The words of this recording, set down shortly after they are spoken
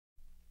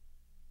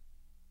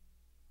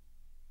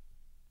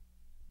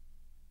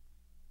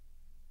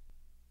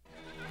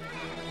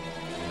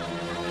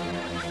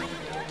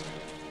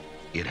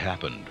It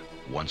happened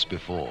once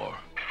before.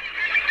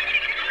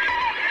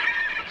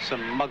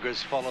 Some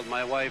muggers followed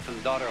my wife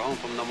and daughter home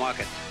from the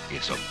market.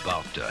 It's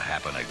about to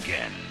happen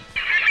again.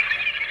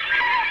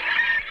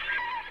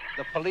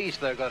 The police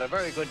there got a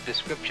very good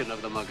description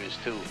of the muggers,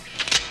 too.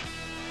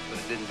 But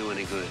it didn't do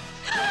any good.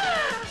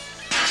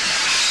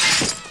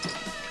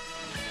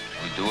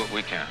 We do what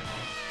we can.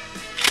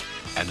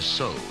 And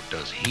so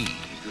does he.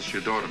 Is this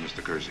your daughter,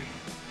 Mr. Kersey?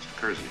 Mr.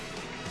 Kersey,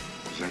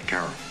 is that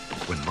Carol?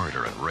 When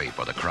murder and rape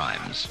are the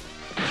crimes,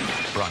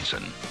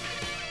 Bronson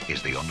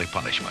is the only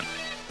punishment.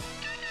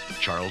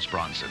 Charles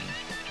Bronson,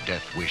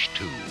 Death Wish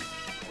 2.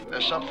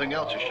 There's something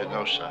else you should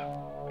know, sir.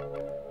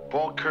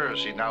 Paul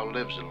Kersey now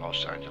lives in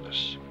Los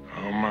Angeles.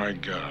 Oh, my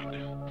God.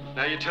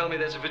 Now you tell me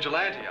there's a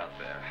vigilante out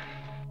there.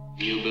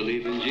 You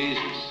believe in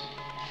Jesus?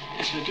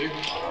 Yes, I do.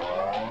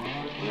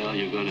 Well,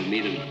 you're going to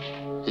meet him.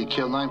 He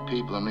killed 9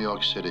 people in New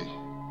York City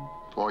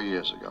 4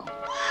 years ago.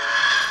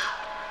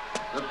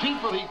 The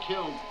people he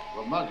killed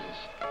were muggers.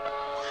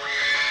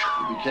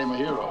 He became a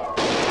hero.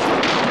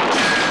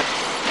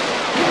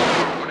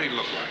 What did he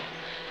look like?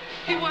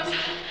 He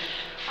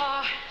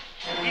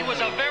was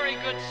a very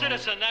good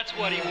citizen, that's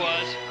what he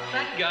was.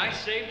 That guy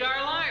saved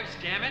our lives,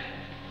 damn it.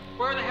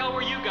 Where the hell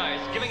were you guys,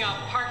 giving out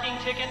parking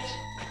tickets?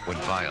 When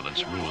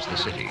violence rules the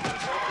city,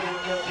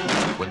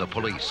 when the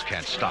police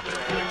can't stop it,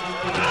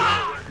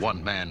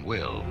 one man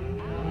will,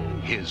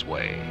 his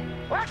way.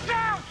 Watch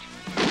out!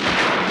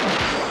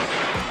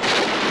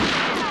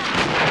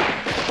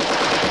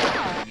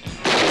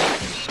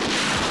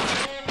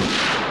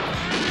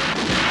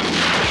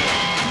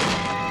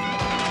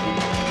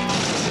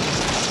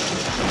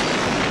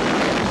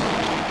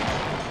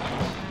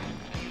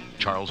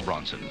 Charles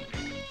Bronson.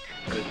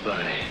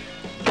 Goodbye.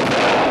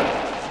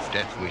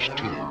 Death Wish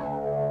 2.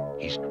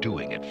 He's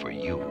doing it for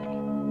you.